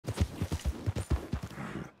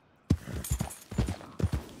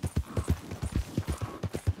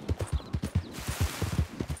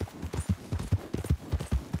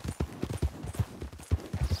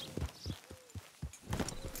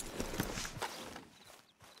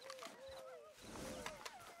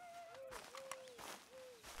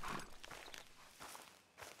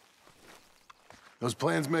Those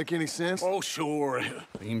plans make any sense? Oh, sure.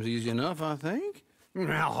 Seems easy enough, I think.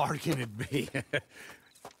 How hard can it be?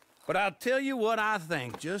 But I'll tell you what I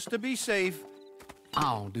think, just to be safe.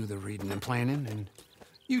 I'll do the reading and planning, and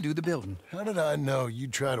you do the building. How did I know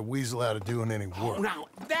you'd try to weasel out of doing any work? Oh, now,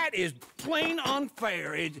 that is plain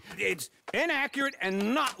unfair. It's inaccurate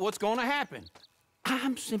and not what's going to happen.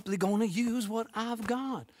 I'm simply going to use what I've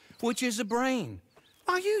got, which is a brain.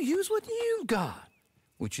 While you use what you've got,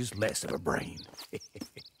 which is less of a brain.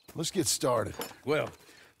 Let's get started. Well,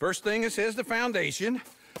 first thing it says the foundation,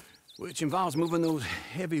 which involves moving those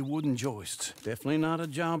heavy wooden joists. Definitely not a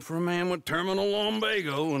job for a man with terminal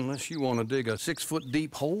lumbago, unless you want to dig a 6-foot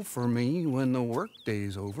deep hole for me when the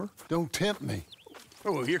workday's over. Don't tempt me.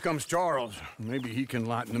 Oh, here comes Charles. Maybe he can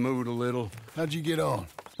lighten the mood a little. How'd you get on?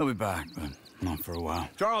 He'll be back, but not for a while.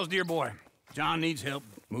 Charles, dear boy, John needs help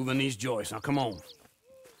moving these joists. Now, come on.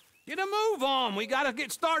 Get a move on. We gotta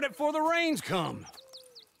get started before the rains come.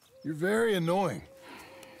 You're very annoying.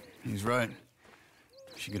 He's right.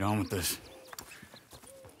 We should get on with this.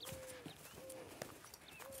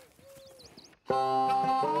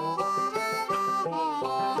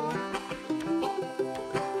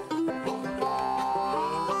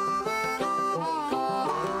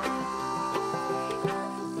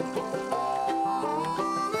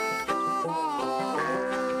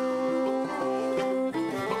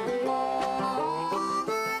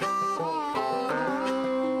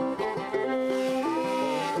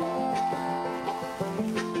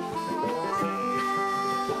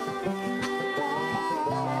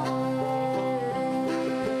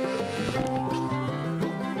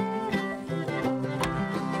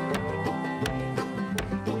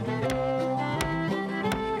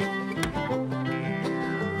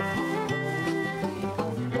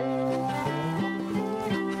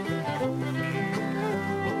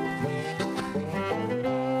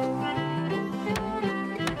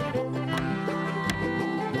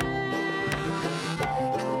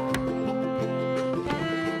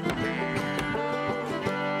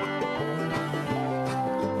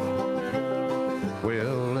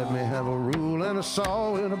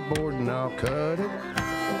 Saw in a board and I'll cut it.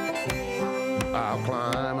 I'll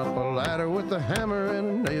climb up a ladder with a hammer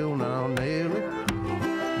and a nail and I'll nail it.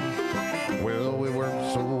 Well, we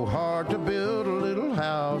worked so hard to build a little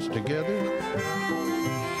house together.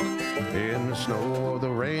 In the snow or the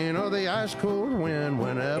rain or the ice cold wind,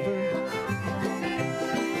 whenever.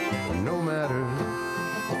 No matter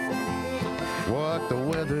what the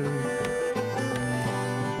weather,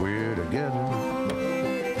 we're together.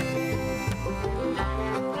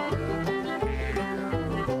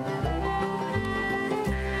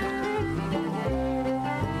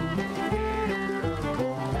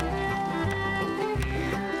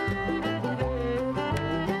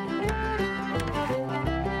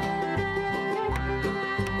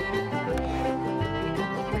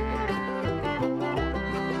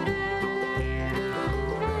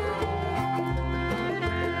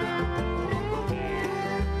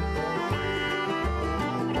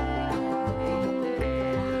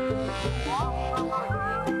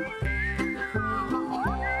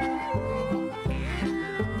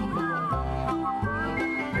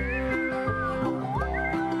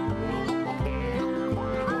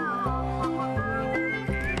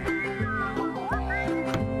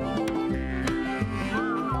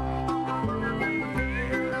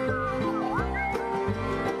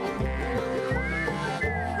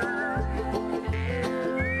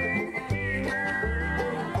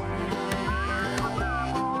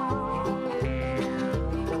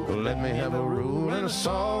 Let me have a rule and a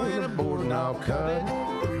saw and a board and I'll cut.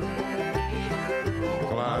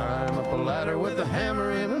 Climb up a ladder with a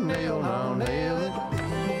hammer and a nail and I'll nail it.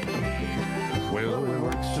 Well, we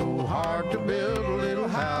worked so hard to build a little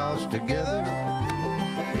house together.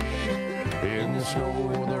 In the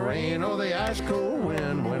snow, the rain, or the ice cold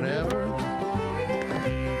wind, whenever.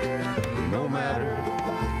 No matter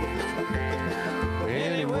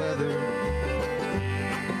any weather,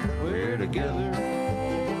 we're together.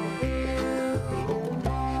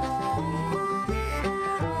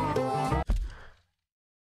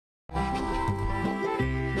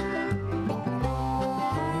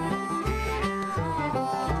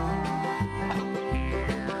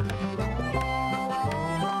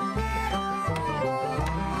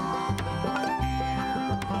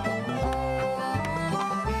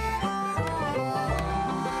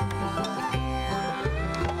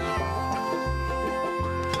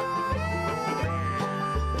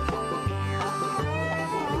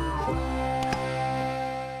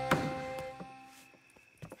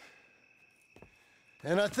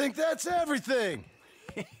 And I think that's everything.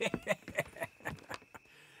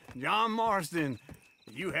 John Marston,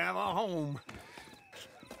 You have a home.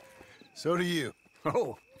 So do you.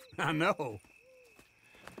 Oh, I know.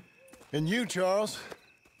 And you, Charles,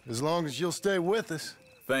 as long as you'll stay with us.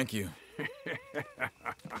 Thank you.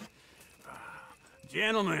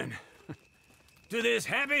 Gentlemen, to this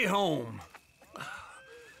happy home.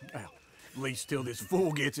 Well, at least till this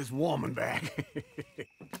fool gets his woman back.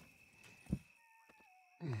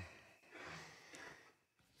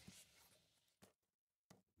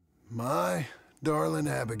 My darling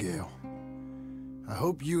Abigail, I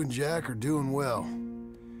hope you and Jack are doing well.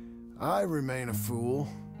 I remain a fool,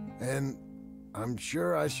 and I'm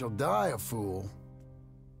sure I shall die a fool.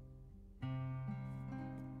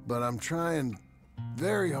 But I'm trying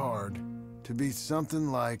very hard to be something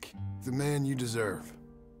like the man you deserve.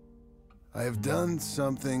 I have done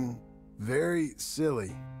something very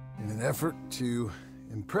silly in an effort to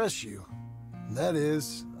impress you. And that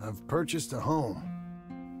is, I've purchased a home.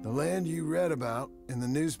 The land you read about in the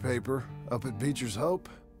newspaper up at Beecher's Hope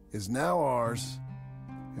is now ours,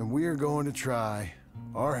 and we are going to try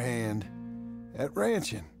our hand at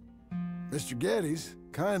ranching. Mr. Geddes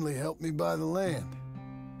kindly helped me buy the land.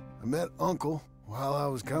 I met Uncle while I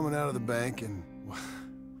was coming out of the bank, and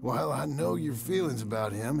while I know your feelings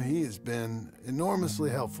about him, he has been enormously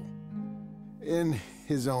helpful in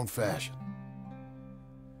his own fashion.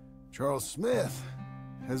 Charles Smith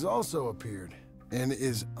has also appeared and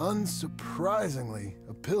is unsurprisingly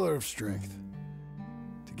a pillar of strength.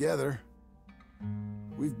 Together,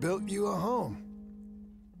 we've built you a home.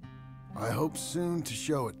 I hope soon to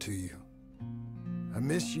show it to you. I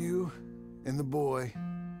miss you and the boy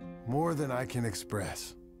more than I can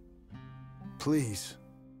express. Please,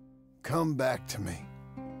 come back to me.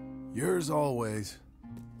 Yours always,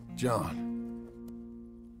 John.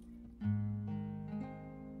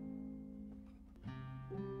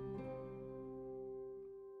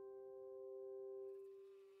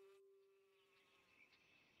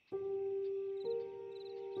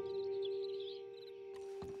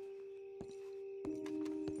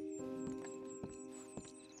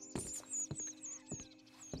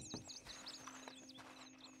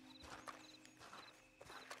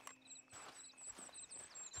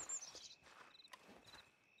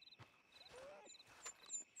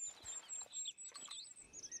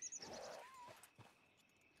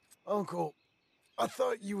 Uncle, I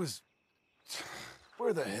thought you was...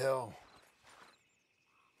 Where the hell